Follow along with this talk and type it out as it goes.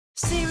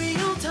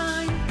Cereal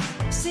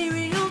time,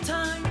 cereal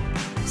time,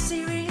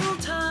 cereal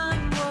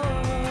time,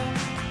 whoa.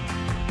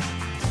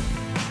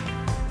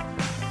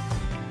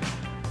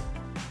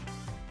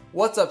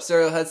 What's up,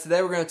 cereal heads?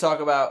 Today we're going to talk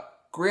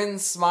about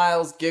Grins,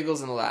 Smiles,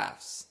 Giggles, and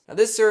Laughs. Now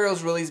this cereal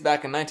was released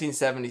back in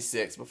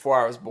 1976,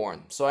 before I was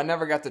born, so I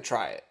never got to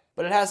try it.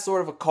 But it has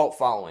sort of a cult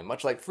following,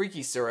 much like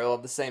Freaky cereal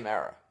of the same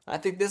era. I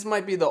think this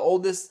might be the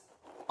oldest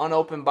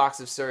unopened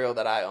box of cereal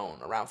that I own,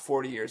 around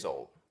 40 years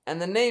old. And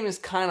the name is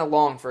kind of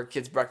long for a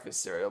kid's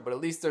breakfast cereal, but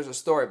at least there's a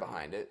story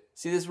behind it.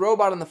 See, this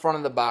robot on the front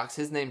of the box,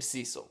 his name's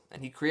Cecil,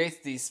 and he creates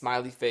these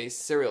smiley face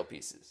cereal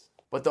pieces.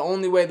 But the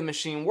only way the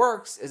machine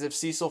works is if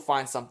Cecil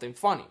finds something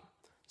funny.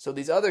 So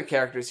these other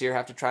characters here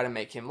have to try to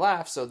make him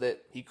laugh so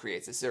that he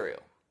creates a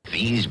cereal.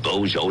 These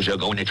bozos are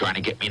going to try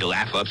to get me to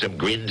laugh up some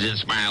grins and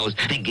smiles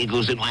and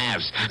giggles and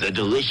laughs. The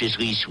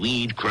deliciously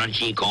sweet,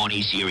 crunchy,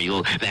 corny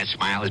cereal that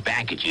smiles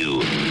back at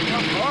you.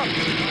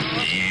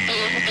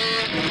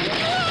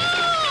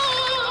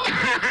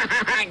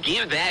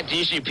 Give that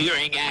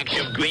disappearing act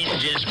some grins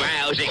and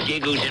smiles and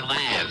giggles and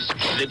laughs.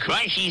 The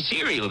crunchy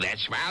cereal that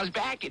smiles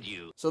back at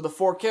you. So the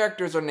four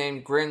characters are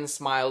named Grins,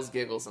 Smiles,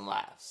 Giggles, and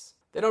Laughs.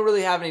 They don't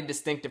really have any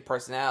distinctive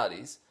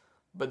personalities,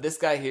 but this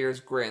guy here is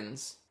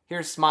Grins.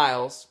 Here's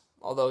Smiles,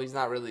 although he's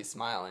not really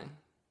smiling.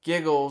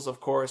 Giggles, of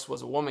course,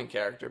 was a woman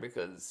character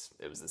because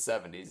it was the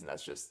 70s and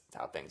that's just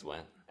how things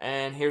went.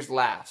 And here's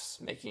Laughs,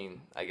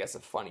 making, I guess, a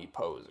funny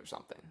pose or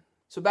something.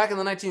 So back in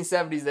the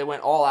 1970s, they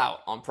went all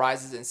out on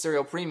prizes and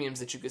cereal premiums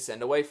that you could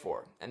send away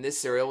for, and this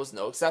cereal was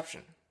no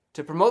exception.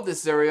 To promote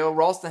this cereal,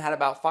 Ralston had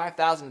about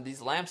 5,000 of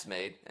these lamps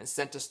made and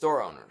sent to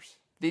store owners.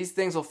 These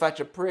things will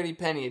fetch a pretty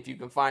penny if you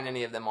can find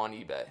any of them on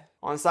eBay.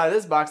 On the side of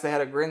this box, they had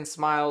a Grins,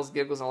 Smiles,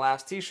 Giggles, and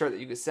Laughs t-shirt that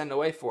you could send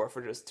away for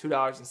just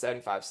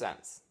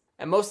 $2.75.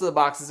 And most of the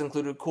boxes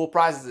included cool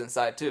prizes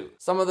inside too.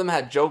 Some of them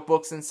had joke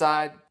books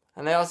inside,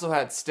 and they also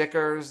had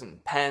stickers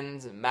and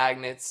pens and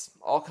magnets,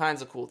 all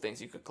kinds of cool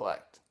things you could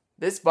collect.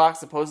 This box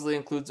supposedly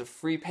includes a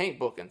free paint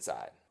book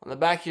inside. On the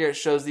back here it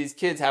shows these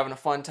kids having a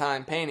fun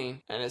time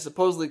painting, and it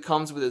supposedly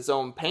comes with its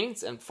own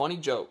paints and funny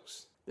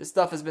jokes. This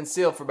stuff has been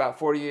sealed for about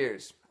 40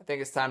 years. I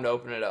think it's time to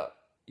open it up.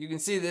 You can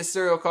see this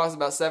cereal cost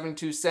about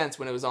 72 cents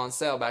when it was on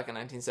sale back in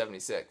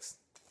 1976.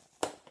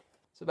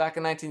 So back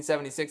in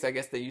 1976, I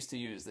guess they used to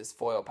use this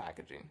foil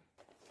packaging.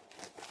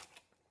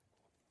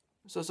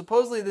 So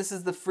supposedly this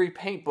is the free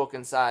paint book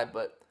inside,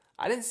 but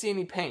I didn't see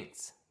any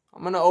paints.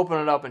 I'm going to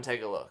open it up and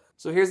take a look.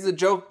 So here's the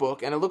joke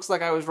book, and it looks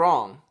like I was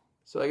wrong.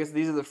 So I guess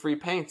these are the free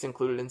paints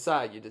included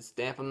inside. You just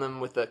dampen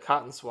them with a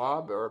cotton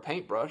swab or a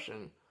paintbrush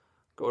and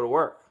go to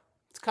work.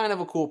 It's kind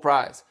of a cool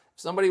prize. If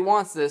somebody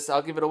wants this,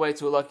 I'll give it away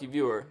to a lucky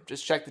viewer.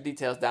 Just check the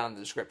details down in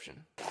the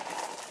description.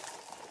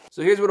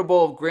 So here's what a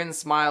bowl of Grins,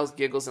 Smiles,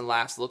 Giggles, and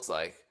Laughs looks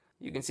like.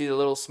 You can see the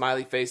little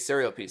smiley face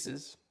cereal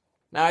pieces.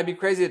 Now I'd be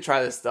crazy to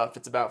try this stuff.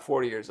 It's about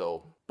 40 years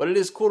old. But it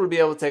is cool to be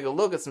able to take a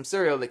look at some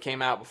cereal that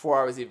came out before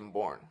I was even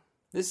born.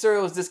 This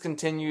cereal was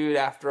discontinued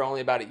after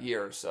only about a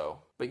year or so.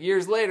 But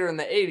years later, in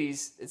the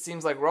 80s, it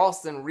seems like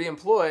Ralston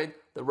re-employed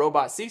the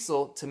robot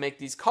Cecil to make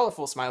these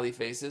colorful smiley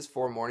faces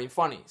for morning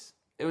funnies.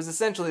 It was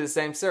essentially the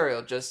same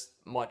cereal, just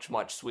much,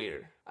 much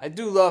sweeter. I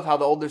do love how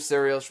the older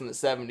cereals from the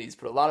 70s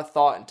put a lot of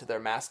thought into their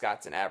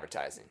mascots and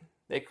advertising.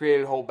 They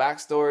created whole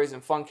backstories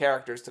and fun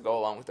characters to go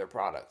along with their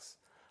products.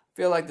 I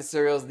feel like the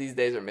cereals these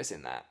days are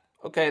missing that.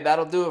 Okay,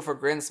 that'll do it for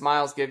Grins,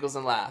 Smiles, Giggles,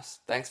 and Laughs.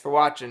 Thanks for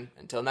watching.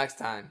 Until next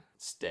time,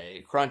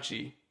 stay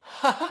crunchy.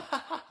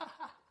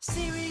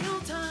 Cereal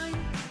time.